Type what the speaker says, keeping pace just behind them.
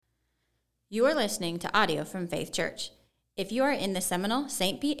You are listening to audio from Faith Church. If you are in the Seminole,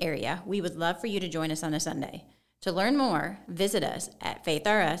 St. Pete area, we would love for you to join us on a Sunday. To learn more, visit us at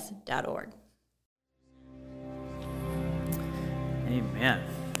faithrs.org. Amen.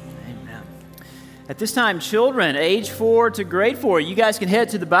 Amen. At this time, children, age 4 to grade 4, you guys can head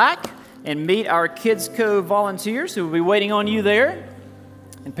to the back and meet our Kids Co volunteers who will be waiting on you there.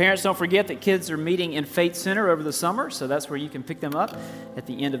 And parents, don't forget that kids are meeting in Faith Center over the summer, so that's where you can pick them up at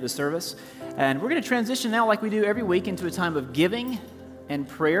the end of the service. And we're going to transition now, like we do every week, into a time of giving and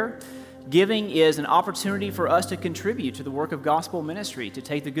prayer. Giving is an opportunity for us to contribute to the work of gospel ministry, to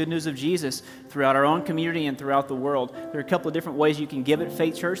take the good news of Jesus throughout our own community and throughout the world. There are a couple of different ways you can give at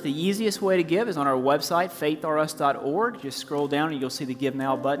Faith Church. The easiest way to give is on our website, faithrs.org. Just scroll down and you'll see the Give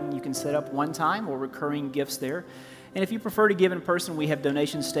Now button. You can set up one-time or recurring gifts there. And if you prefer to give in person, we have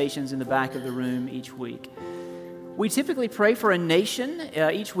donation stations in the back of the room each week. We typically pray for a nation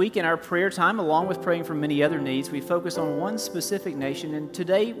each week in our prayer time, along with praying for many other needs. We focus on one specific nation, and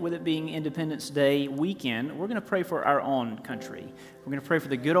today, with it being Independence Day weekend, we're going to pray for our own country. We're going to pray for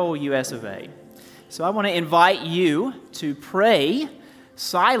the good old U.S. of A. So I want to invite you to pray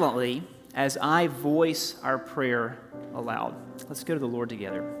silently as I voice our prayer aloud. Let's go to the Lord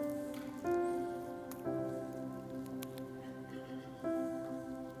together.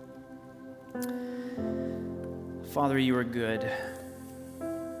 Father, you are good.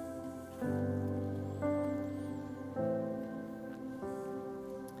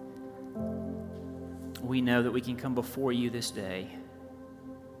 We know that we can come before you this day,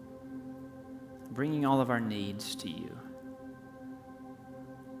 bringing all of our needs to you.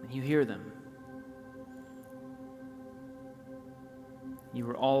 And you hear them. You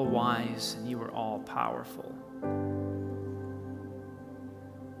are all wise and you are all powerful.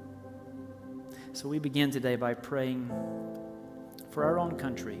 So we begin today by praying for our own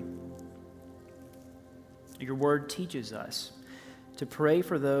country. Your word teaches us to pray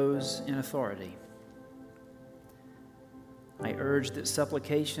for those in authority. I urge that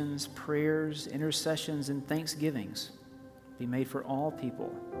supplications, prayers, intercessions, and thanksgivings be made for all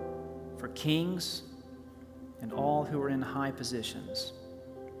people, for kings and all who are in high positions,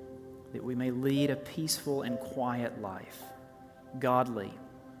 that we may lead a peaceful and quiet life, godly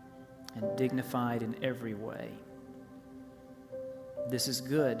and dignified in every way. This is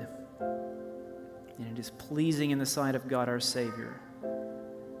good, and it is pleasing in the sight of God our Savior,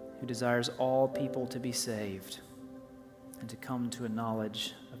 who desires all people to be saved and to come to a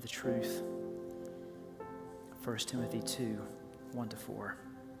knowledge of the truth. 1 Timothy 2, 1-4.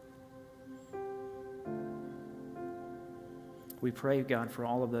 We pray, God, for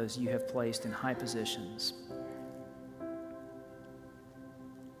all of those you have placed in high positions.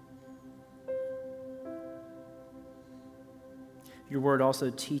 Your word also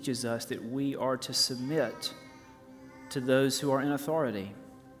teaches us that we are to submit to those who are in authority.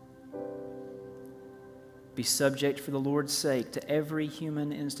 Be subject for the Lord's sake to every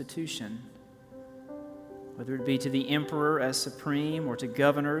human institution, whether it be to the emperor as supreme or to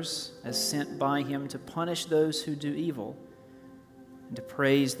governors as sent by him to punish those who do evil and to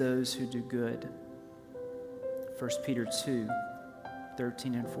praise those who do good. 1 Peter 2,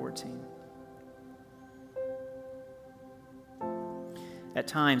 13 and 14. At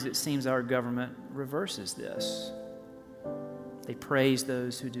times, it seems our government reverses this. They praise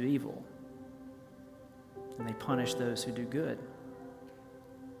those who do evil, and they punish those who do good.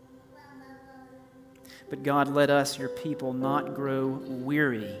 But God, let us, your people, not grow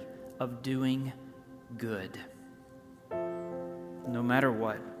weary of doing good, no matter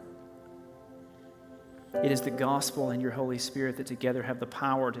what. It is the gospel and your Holy Spirit that together have the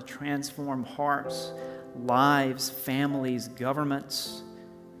power to transform hearts, lives, families, governments,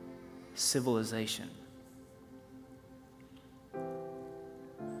 civilization.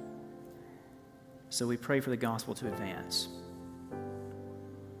 So we pray for the gospel to advance.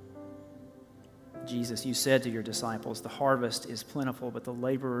 Jesus, you said to your disciples, the harvest is plentiful, but the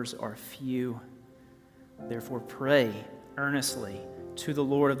laborers are few. Therefore, pray earnestly to the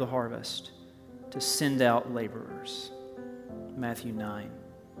Lord of the harvest to send out laborers. Matthew 9,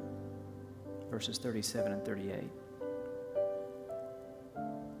 verses 37 and 38.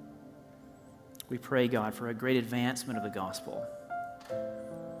 We pray, God, for a great advancement of the gospel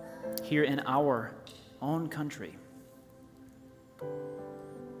here in our own country,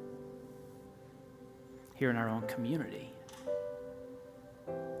 here in our own community.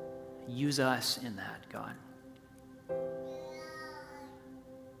 Use us in that, God.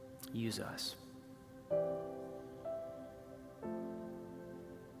 Use us.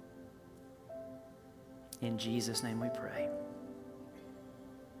 In Jesus' name we pray.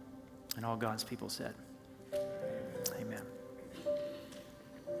 And all God's people said, amen.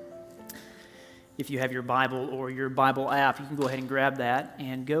 If you have your Bible or your Bible app, you can go ahead and grab that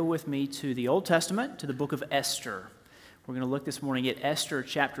and go with me to the Old Testament, to the book of Esther. We're going to look this morning at Esther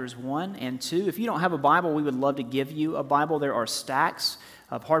chapters 1 and 2. If you don't have a Bible, we would love to give you a Bible. There are stacks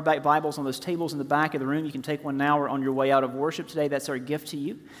of hardback Bibles on those tables in the back of the room. You can take one now or on your way out of worship today. That's our gift to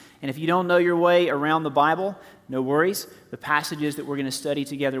you. And if you don't know your way around the Bible, no worries. The passages that we're going to study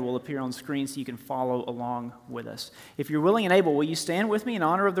together will appear on screen so you can follow along with us. If you're willing and able, will you stand with me in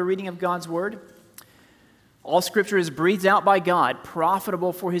honor of the reading of God's Word? All Scripture is breathed out by God,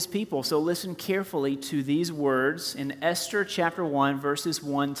 profitable for His people. So listen carefully to these words in Esther chapter 1, verses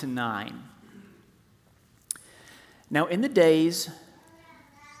 1 to 9. Now in the days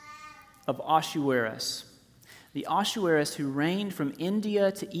of Ahasuerus, the Ahasuerus who reigned from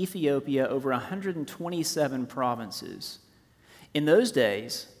India to Ethiopia over 127 provinces, in those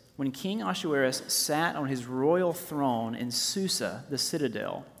days, when King Ahasuerus sat on his royal throne in Susa, the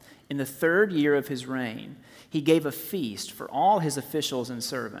citadel, in the 3rd year of his reign, he gave a feast for all his officials and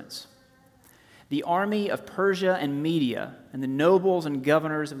servants. The army of Persia and Media and the nobles and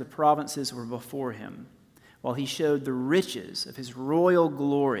governors of the provinces were before him, while he showed the riches of his royal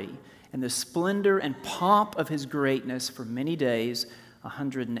glory and the splendor and pomp of his greatness for many days,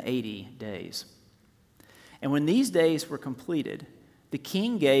 180 days. And when these days were completed, the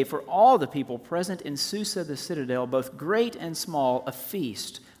king gave for all the people present in Susa the citadel, both great and small, a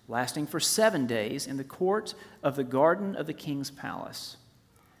feast lasting for 7 days in the court of the garden of the king's palace.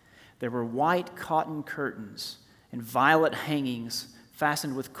 There were white cotton curtains and violet hangings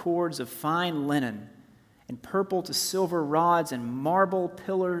fastened with cords of fine linen, and purple to silver rods and marble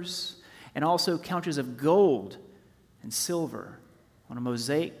pillars, and also couches of gold and silver on a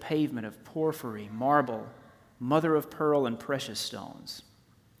mosaic pavement of porphyry, marble, mother of pearl, and precious stones.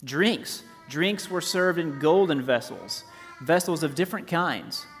 Drinks were served in golden vessels, vessels of different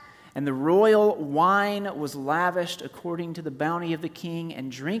kinds. And the royal wine was lavished according to the bounty of the king,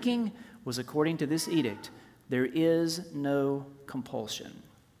 and drinking was according to this edict. There is no compulsion.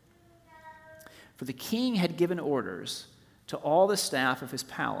 For the king had given orders to all the staff of his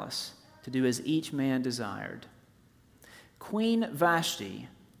palace to do as each man desired. Queen Vashti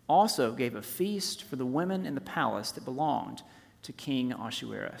also gave a feast for the women in the palace that belonged to King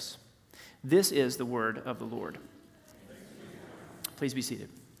Ahasuerus. This is the word of the Lord. Please be seated.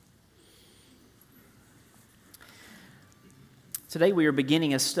 Today we are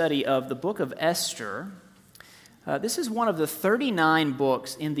beginning a study of the book of Esther. This is one of the 39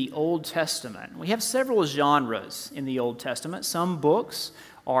 books in the Old Testament. We have several genres in the Old Testament. Some books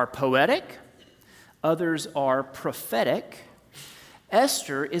are poetic, others are prophetic.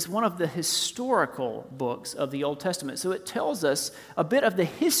 Esther is one of the historical books of the Old Testament, so it tells us a bit of the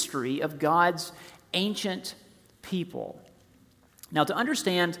history of God's ancient people. Now, to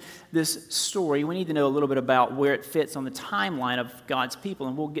understand this story, we need to know a little bit about where it fits on the timeline of God's people,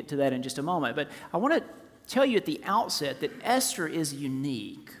 and we'll get to that in just a moment. But I want to tell you at the outset that Esther is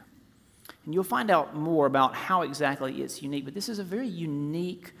unique, and you'll find out more about how exactly it's unique. But this is a very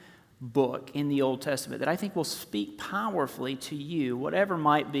unique book in the Old Testament that I think will speak powerfully to you, whatever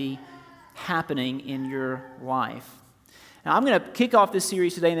might be happening in your life. Now, I'm going to kick off this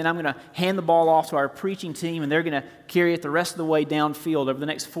series today, and then I'm going to hand the ball off to our preaching team, and they're going to carry it the rest of the way downfield. Over the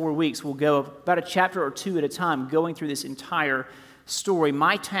next 4 weeks, we'll go about a chapter or two at a time, going through this entire story.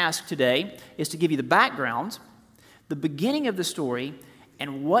 My task today is to give you the background, the beginning of the story,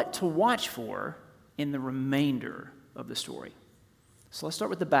 and what to watch for in the remainder of the story. So let's start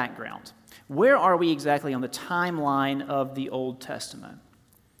with the background. Where are we exactly on the timeline of the Old Testament?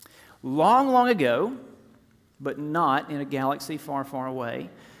 Long, long ago, but not in a galaxy far, far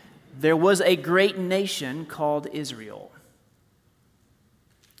away, there was a great nation called Israel.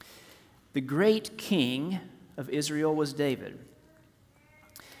 The great king of Israel was David.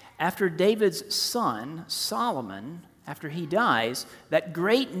 After David's son, Solomon, after he dies, that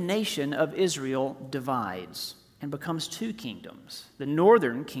great nation of Israel divides and becomes 2 kingdoms, the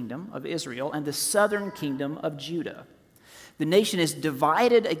northern kingdom of Israel and the southern kingdom of Judah. The nation is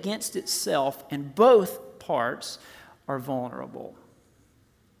divided against itself, and both parts are vulnerable.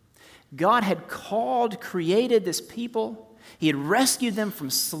 God had created this people. He had rescued them from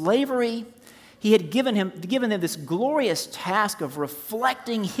slavery. He had given them this glorious task of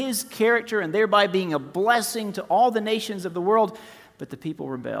reflecting His character and thereby being a blessing to all the nations of the world. But the people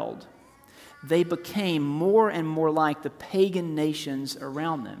rebelled. They became more and more like the pagan nations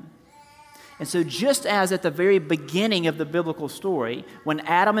around them. And so just as at the very beginning of the biblical story, when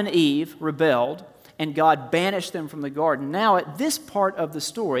Adam and Eve rebelled, and God banished them from the garden. Now, at this part of the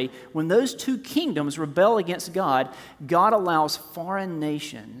story, when those two kingdoms rebel against God, God allows foreign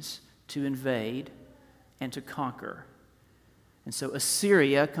nations to invade and to conquer. And so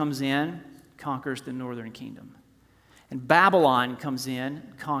Assyria comes in, conquers the northern kingdom. And Babylon comes in,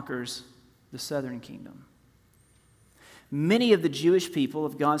 conquers the southern kingdom. Many of the Jewish people,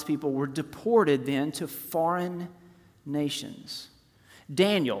 of God's people, were deported then to foreign nations.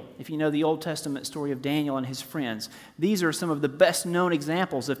 Daniel, if you know the Old Testament story of Daniel and his friends, these are some of the best known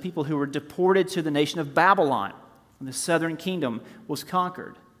examples of people who were deported to the nation of Babylon when the southern kingdom was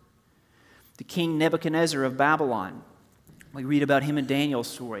conquered. The king Nebuchadnezzar of Babylon, we read about him in Daniel's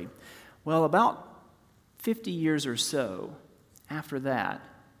story. Well, about 50 years or so after that,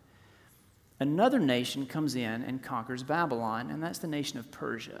 another nation comes in and conquers Babylon, and that's the nation of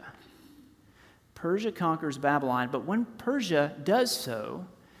Persia. Persia conquers Babylon, but when Persia does so,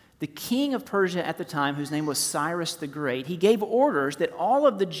 the king of Persia at the time, whose name was Cyrus the Great, he gave orders that all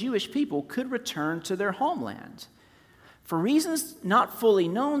of the Jewish people could return to their homeland. For reasons not fully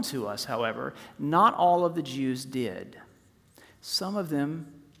known to us, however, not all of the Jews did. Some of them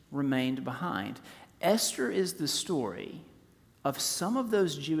remained behind. Esther is the story of some of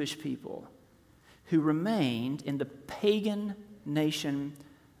those Jewish people who remained in the pagan nation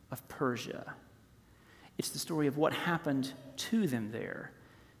of Persia. It's the story of what happened to them there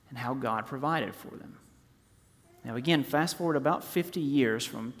and how God provided for them. Now again, fast forward about 50 years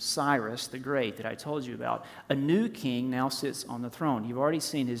from Cyrus the Great that I told you about. A new king now sits on the throne. You've already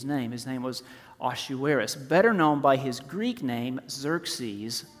seen his name. His name was Ahasuerus, better known by his Greek name,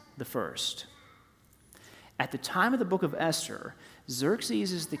 Xerxes I. At the time of the book of Esther,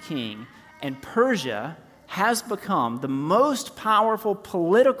 Xerxes is the king, and Persia has become the most powerful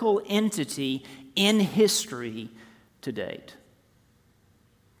political entity in history to date.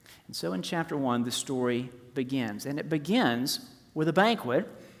 And so in chapter 1, the story begins. And it begins with a banquet,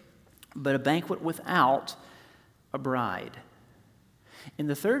 but a banquet without a bride. In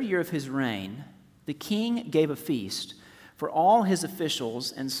the 3rd year of his reign, the king gave a feast for all his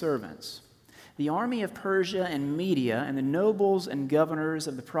officials and servants. The army of Persia and Media and the nobles and governors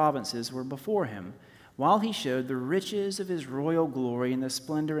of the provinces were before him, while he showed the riches of his royal glory and the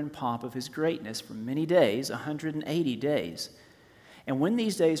splendor and pomp of his greatness for many days, 180 days. And when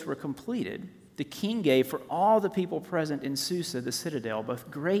these days were completed, the king gave for all the people present in Susa, the citadel, both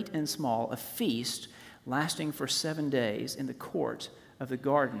great and small, a feast lasting for 7 days in the court of the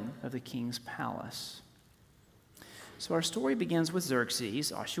garden of the king's palace. So our story begins with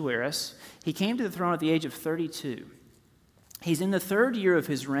Xerxes, Ahasuerus. He came to the throne at the age of 32. He's in the 3rd year of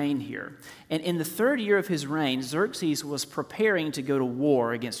his reign here. And in the 3rd year of his reign, Xerxes was preparing to go to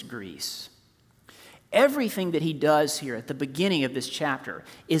war against Greece. Everything that he does here at the beginning of this chapter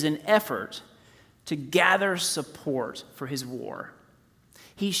is an effort to gather support for his war.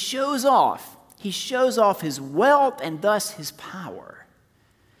 He shows off his wealth and thus his power.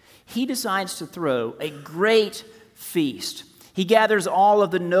 He decides to throw a great feast. He gathers all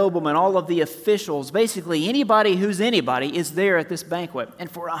of the noblemen, all of the officials, basically anybody who's anybody is there at this banquet.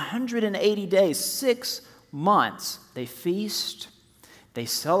 And for 180 days, 6 months, they feast, they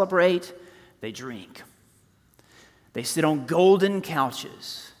celebrate, they drink. They sit on golden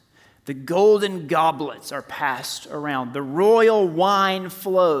couches. The golden goblets are passed around. The royal wine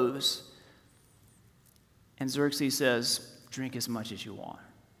flows. And Xerxes says, drink as much as you want.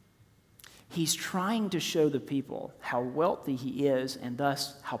 He's trying to show the people how wealthy he is and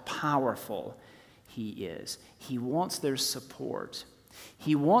thus how powerful he is. He wants their support.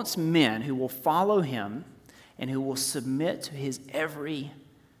 He wants men who will follow him and who will submit to his every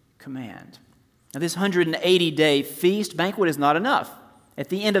command. Now, this 180-day feast banquet is not enough. At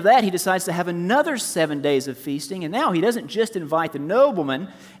the end of that, he decides to have another 7 days of feasting, and now he doesn't just invite the noblemen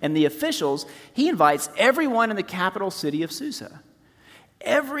and the officials, he invites everyone in the capital city of Susa.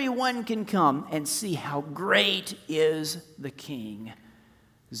 Everyone can come and see how great is the king,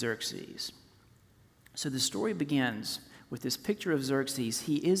 Xerxes. So the story begins with this picture of Xerxes.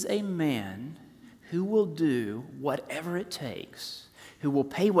 He is a man who will do whatever it takes, who will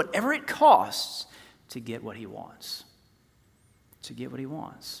pay whatever it costs to get what he wants. To get what he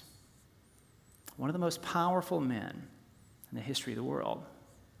wants. One of the most powerful men in the history of the world.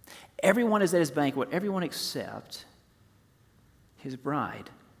 Everyone is at his banquet, everyone except his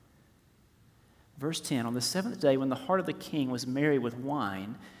bride. Verse 10, on the 7th day, when the heart of the king was merry with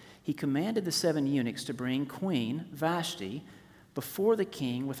wine, he commanded the 7 eunuchs to bring Queen Vashti before the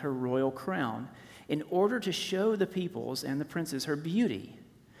king with her royal crown, in order to show the peoples and the princes her beauty,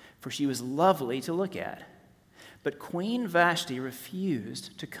 for she was lovely to look at. But Queen Vashti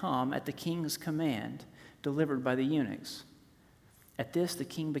refused to come at the king's command delivered by the eunuchs. At this, the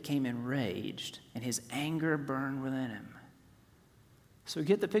king became enraged, and his anger burned within him. So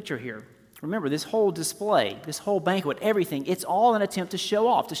get the picture here. Remember, this whole display, this whole banquet, everything, it's all an attempt to show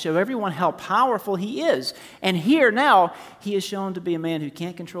off, to show everyone how powerful he is. And here now, he is shown to be a man who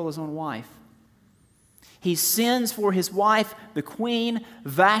can't control his own wife. He sends for his wife, the queen,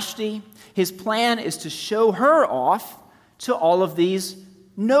 Vashti. His plan is to show her off to all of these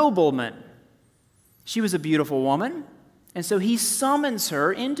noblemen. She was a beautiful woman, and so he summons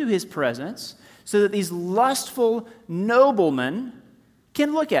her into his presence so that these lustful noblemen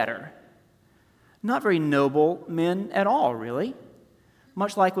can look at her. Not very noble men at all, really.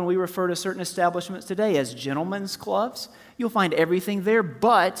 Much like when we refer to certain establishments today as gentlemen's clubs, you'll find everything there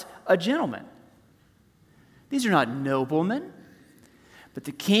but a gentleman. These are not noblemen, but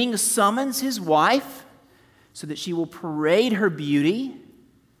the king summons his wife so that she will parade her beauty,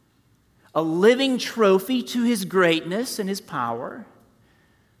 a living trophy to his greatness and his power.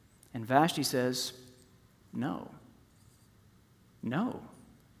 And Vashti says, no.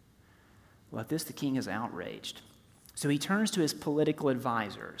 Well, at this, the king is outraged. So he turns to his political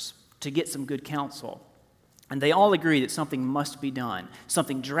advisors to get some good counsel. And they all agree that something must be done.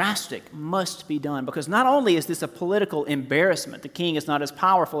 Something drastic must be done. Because not only is this a political embarrassment, the king is not as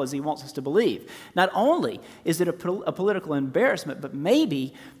powerful as he wants us to believe. Not only is it a political embarrassment, but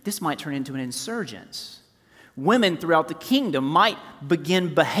maybe this might turn into an insurgence. Women throughout the kingdom might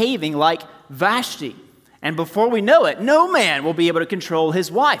begin behaving like Vashti. And before we know it, no man will be able to control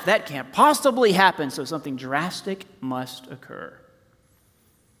his wife. That can't possibly happen, so something drastic must occur.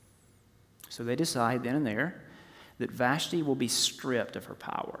 So they decide then and there that Vashti will be stripped of her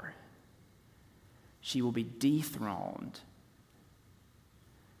power. She will be dethroned.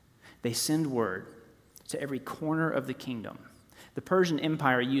 They send word to every corner of the kingdom. The Persian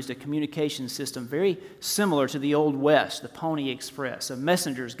Empire used a communication system very similar to the Old West, the Pony Express. So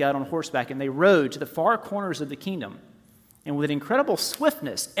messengers got on horseback and they rode to the far corners of the kingdom. And with incredible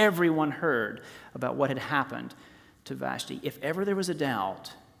swiftness, everyone heard about what had happened to Vashti. If ever there was a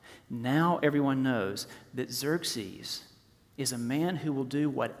doubt, now everyone knows that Xerxes is a man who will do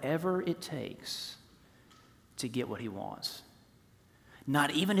whatever it takes to get what he wants.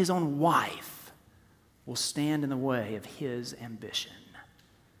 Not even his own wife will stand in the way of his ambition.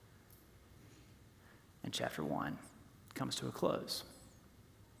 And chapter 1 comes to a close.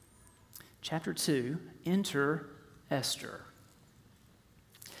 Chapter 2, enter Esther.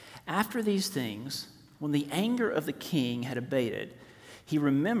 After these things, when the anger of the king had abated, he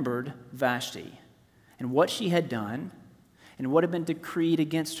remembered Vashti and what she had done and what had been decreed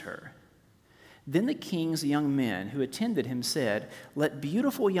against her. Then the king's young men who attended him said, "Let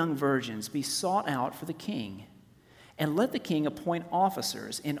beautiful young virgins be sought out for the king, and let the king appoint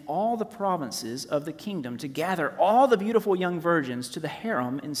officers in all the provinces of the kingdom to gather all the beautiful young virgins to the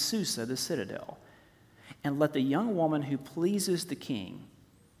harem in Susa, the citadel. And let the young woman who pleases the king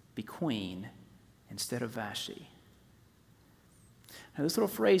be queen instead of Vashti." Now, this little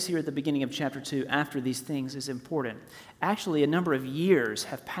phrase here at the beginning of chapter 2, after these things, is important. Actually, a number of years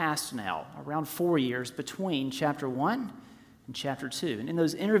have passed now, around 4 years, between chapter 1 and chapter 2. And in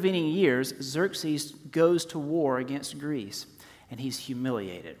those intervening years, Xerxes goes to war against Greece, and he's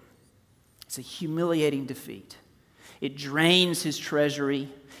humiliated. It's a humiliating defeat. It drains his treasury.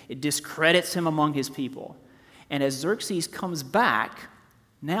 It discredits him among his people. And as Xerxes comes back,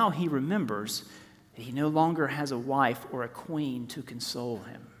 now he remembers that he no longer has a wife or a queen to console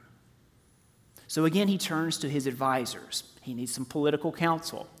him. So again, he turns to his advisors. He needs some political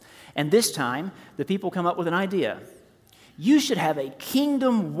counsel. And this time, the people come up with an idea. You should have a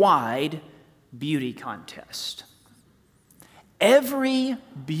kingdom-wide beauty contest. Every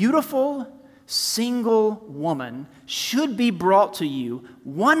beautiful single woman should be brought to you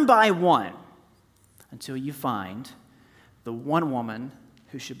one by one until you find the one woman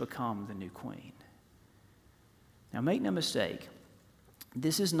who should become the new queen. Now, make no mistake,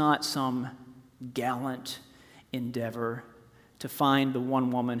 this is not some gallant endeavor to find the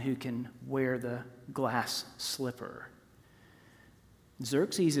one woman who can wear the glass slipper.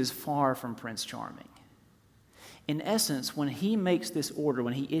 Xerxes is far from Prince Charming. In essence, when he makes this order,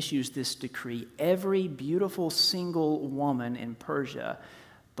 when he issues this decree, every beautiful single woman in Persia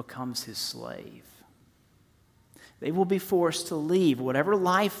becomes his slave. They will be forced to leave whatever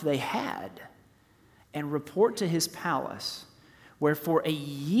life they had and report to his palace, where for a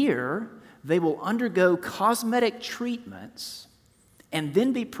year they will undergo cosmetic treatments and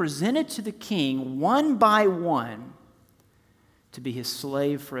then be presented to the king one by one to be his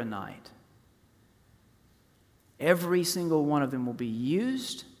slave for a night. Every single one of them will be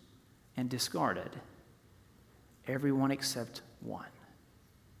used and discarded. Everyone except one.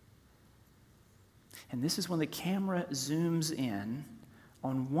 And this is when the camera zooms in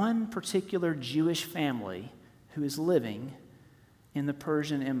on one particular Jewish family who is living in the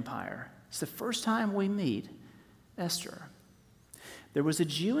Persian Empire. It's the first time we meet Esther. There was a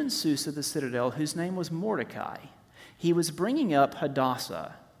Jew in Susa, the citadel, whose name was Mordecai. He was bringing up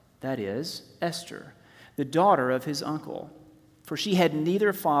Hadassah, that is, Esther, the daughter of his uncle, for she had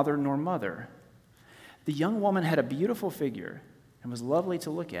neither father nor mother. The young woman had a beautiful figure and was lovely to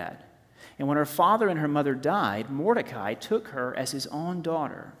look at. And when her father and her mother died, Mordecai took her as his own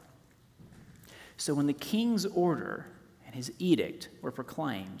daughter. So when the king's order and his edict were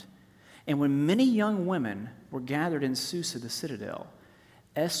proclaimed, and when many young women were gathered in Susa, the citadel,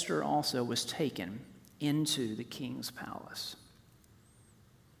 Esther also was taken into the king's palace.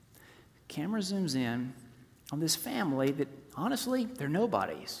 The camera zooms in on this family that, honestly, they're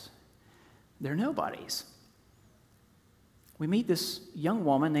nobodies. They're nobodies. We meet this young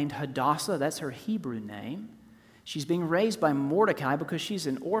woman named Hadassah. That's her Hebrew name. She's being raised by Mordecai because she's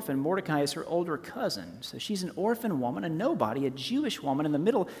an orphan. Mordecai is her older cousin. So she's an orphan woman, a nobody, a Jewish woman in the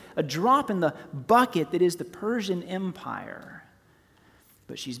middle, a drop in the bucket that is the Persian Empire.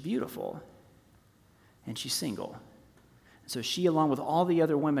 But she's beautiful, and she's single. So she, along with all the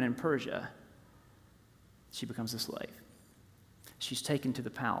other women in Persia, she becomes a slave. She's taken to the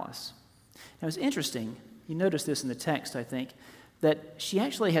palace. Now, it's interesting. You notice this in the text, I think, that she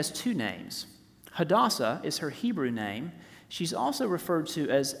actually has two names. Hadassah is her Hebrew name. She's also referred to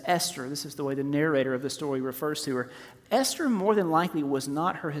as Esther. This is the way the narrator of the story refers to her. Esther, more than likely, was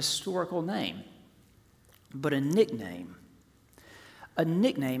not her historical name, but a nickname. A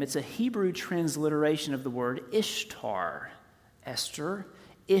nickname, it's a Hebrew transliteration of the word Ishtar. Esther,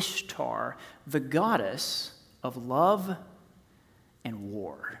 Ishtar, the goddess of love and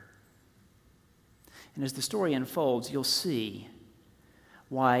war. And as the story unfolds, you'll see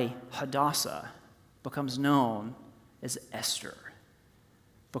why Hadassah becomes known as Esther.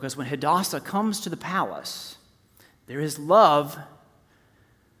 Because when Hadassah comes to the palace, there is love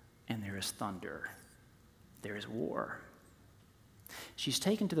and there is thunder. There is war. She's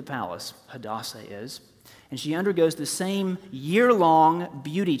taken to the palace, Hadassah is, and she undergoes the same year-long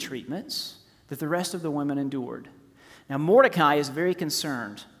beauty treatments that the rest of the women endured. Now, Mordecai is very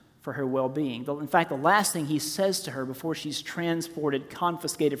concerned for her well-being. In fact, the last thing he says to her before she's transported,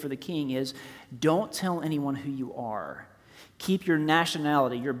 confiscated for the king is, don't tell anyone who you are. Keep your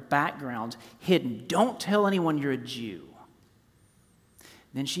nationality, your background hidden. Don't tell anyone you're a Jew.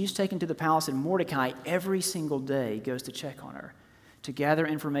 Then she's taken to the palace, and Mordecai every single day goes to check on her, to gather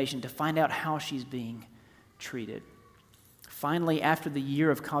information, to find out how she's being treated. Finally, after the year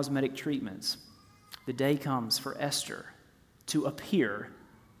of cosmetic treatments, the day comes for Esther to appear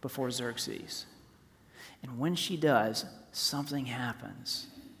before Xerxes. And when she does, something happens.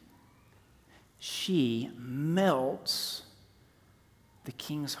 She melts the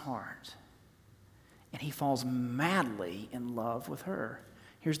king's heart, and he falls madly in love with her.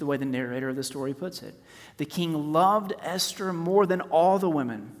 Here's the way the narrator of the story puts it. The king loved Esther more than all the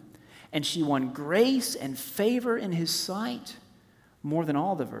women, and she won grace and favor in his sight more than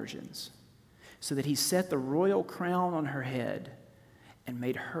all the virgins, so that he set the royal crown on her head and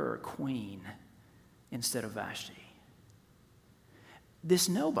made her queen instead of Vashti. This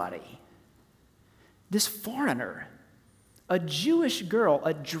nobody, this foreigner, a Jewish girl,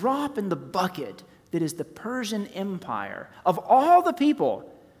 a drop in the bucket that is the Persian Empire, of all the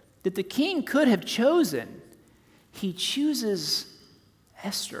people that the king could have chosen, he chooses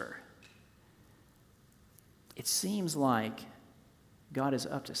Esther. It seems like God is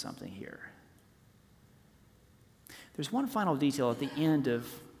up to something here. There's one final detail at the end of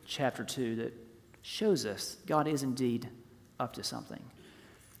chapter 2 that shows us God is indeed up to something.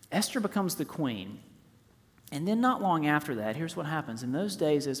 Esther becomes the queen, and then not long after that, here's what happens. In those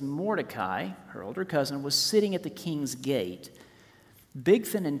days, as Mordecai, her older cousin, was sitting at the king's gate,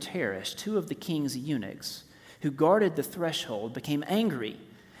 Bigthan and Teresh, two of the king's eunuchs, who guarded the threshold, became angry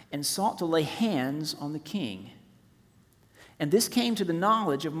and sought to lay hands on the king. And this came to the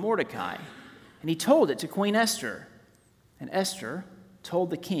knowledge of Mordecai, and he told it to Queen Esther. And Esther told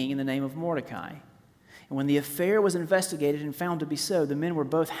the king in the name of Mordecai. And when the affair was investigated and found to be so, the men were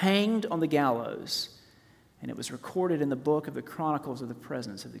both hanged on the gallows, and it was recorded in the book of the Chronicles of the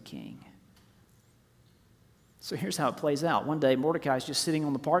presence of the king. So here's how it plays out. One day, Mordecai is just sitting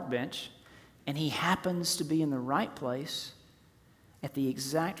on the park bench, and he happens to be in the right place at the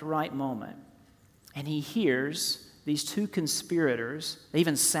exact right moment. And he hears these two conspirators, they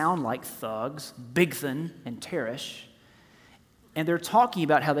even sound like thugs, Bigthan and Teresh, and they're talking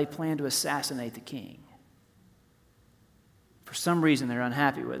about how they plan to assassinate the king. For some reason, they're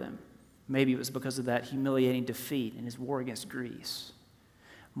unhappy with him. Maybe it was because of that humiliating defeat in his war against Greece.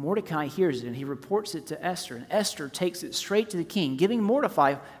 Mordecai hears it, and he reports it to Esther, and Esther takes it straight to the king, giving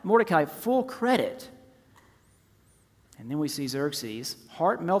Mordecai full credit. And then we see Xerxes,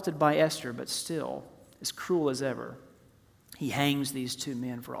 heart melted by Esther, but still as cruel as ever. He hangs these two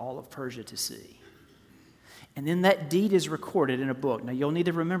men for all of Persia to see. And then that deed is recorded in a book. Now, you'll need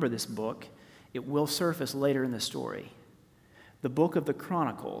to remember this book. It will surface later in the story. The book of the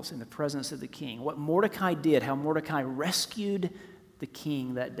Chronicles in the presence of the king. What Mordecai did, how Mordecai rescued the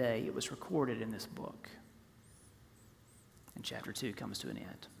king that day, it was recorded in this book. And chapter 2 comes to an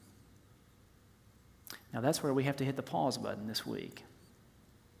end. Now, that's where we have to hit the pause button this week.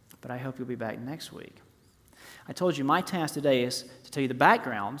 But I hope you'll be back next week. I told you my task today is to tell you the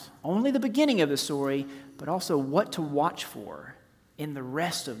background, only the beginning of the story, but also what to watch for in the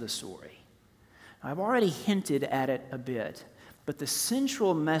rest of the story. Now, I've already hinted at it a bit, but the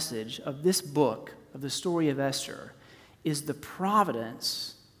central message of this book, of the story of Esther, is the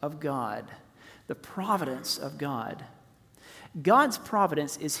providence of God. The providence of God. God's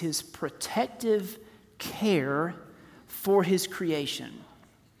providence is his protective care for his creation.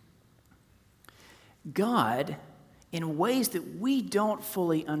 God, in ways that we don't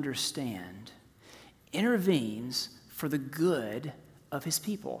fully understand, intervenes for the good of his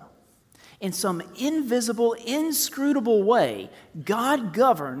people. In some invisible, inscrutable way, God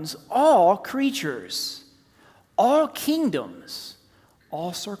governs all creatures, all kingdoms,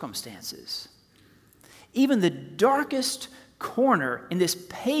 all circumstances. Even the darkest corner in this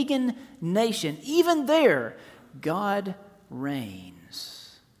pagan nation, even there, God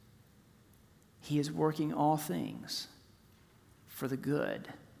reigns. He is working all things for the good.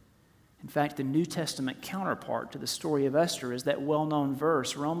 In fact, the New Testament counterpart to the story of Esther is that well-known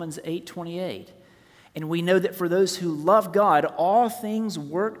verse, Romans 8:28. And we know that for those who love God, all things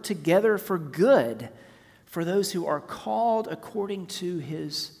work together for good, for those who are called according to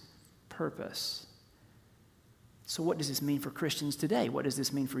his purpose. So what does this mean for Christians today? What does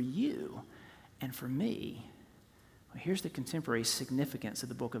this mean for you and for me? Well, here's the contemporary significance of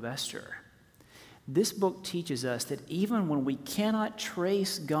the book of Esther. This book teaches us that even when we cannot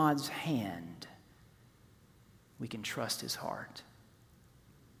trace God's hand, we can trust his heart.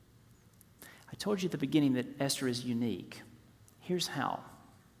 I told you at the beginning that Esther is unique. Here's how.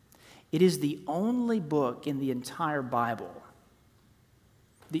 It is the only book in the entire Bible,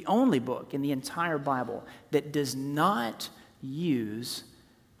 that does not use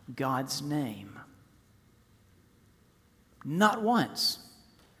God's name. Not once.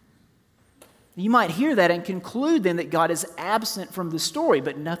 You might hear that and conclude then that God is absent from the story,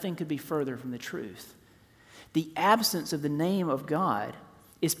 but nothing could be further from the truth. The absence of the name of God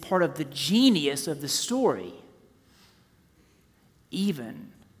is part of the genius of the story.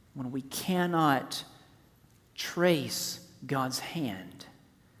 Even when we cannot trace God's hand,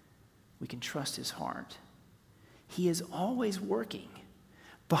 we can trust his heart. He is always working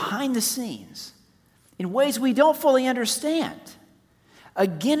behind the scenes in ways we don't fully understand.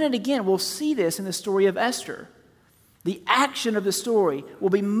 Again and again, we'll see this in the story of Esther. The action of the story will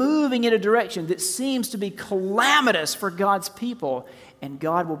be moving in a direction that seems to be calamitous for God's people, and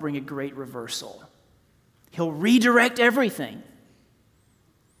God will bring a great reversal. He'll redirect everything.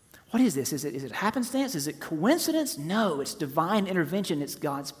 What is this? Is it happenstance? Is it coincidence? No, it's divine intervention. It's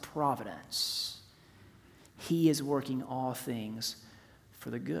God's providence. He is working all things for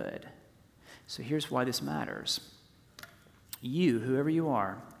the good. So here's why this matters. You, whoever you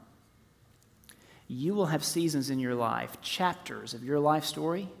are, you will have seasons in your life, chapters of your life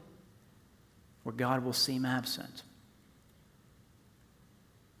story, where God will seem absent.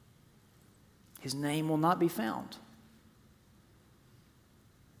 His name will not be found.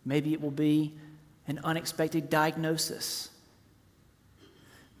 Maybe it will be an unexpected diagnosis.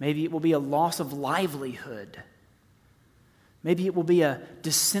 Maybe it will be a loss of livelihood. Maybe it will be a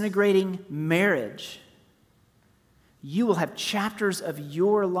disintegrating marriage. You will have chapters of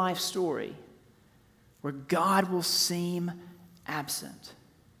your life story where God will seem absent.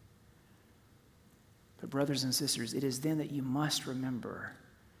 But brothers and sisters, it is then that you must remember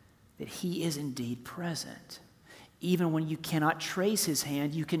that he is indeed present. Even when you cannot trace his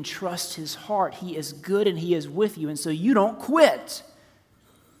hand, you can trust his heart. He is good and he is with you, and so you don't quit.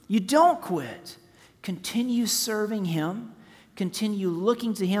 You don't quit. Continue serving him, continue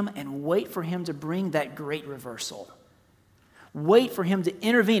looking to him, and wait for him to bring that great reversal. Wait for him to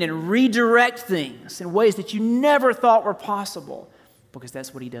intervene and redirect things in ways that you never thought were possible, because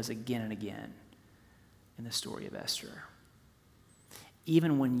that's what he does again and again in the story of Esther.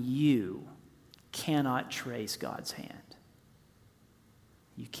 Even when you cannot trace God's hand,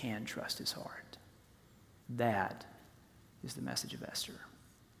 you can trust his heart. That is the message of Esther.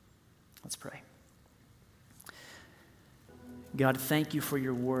 Let's pray. God, thank you for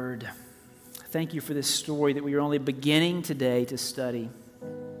your word. Thank you for this story that we are only beginning today to study.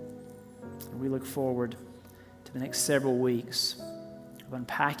 And we look forward to the next several weeks of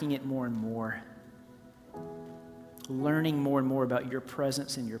unpacking it more and more, learning more and more about your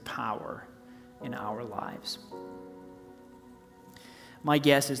presence and your power in our lives. My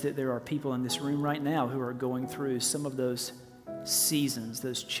guess is that there are people in this room right now who are going through some of those seasons,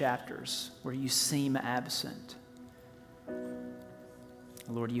 those chapters where you seem absent.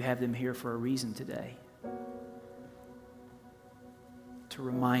 Lord, you have them here for a reason today, to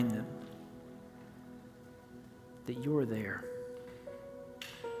remind them that you're there.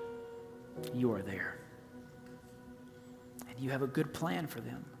 You are there. And you have a good plan for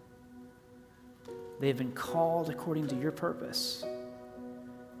them. They have been called according to your purpose.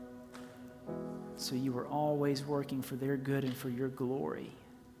 So you are always working for their good and for your glory.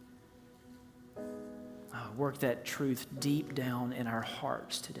 Work that truth deep down in our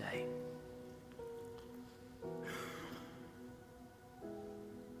hearts today.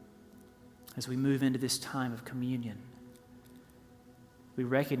 As we move into this time of communion, we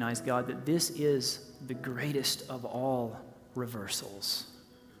recognize, God, that this is the greatest of all reversals.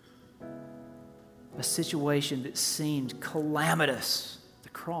 A situation that seemed calamitous, the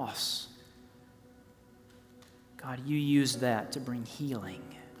cross. God, you used that to bring healing,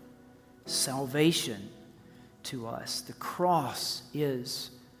 salvation to us. The cross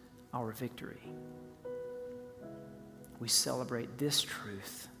is our victory. We celebrate this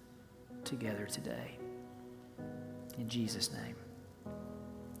truth together today. In Jesus' name,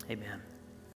 amen.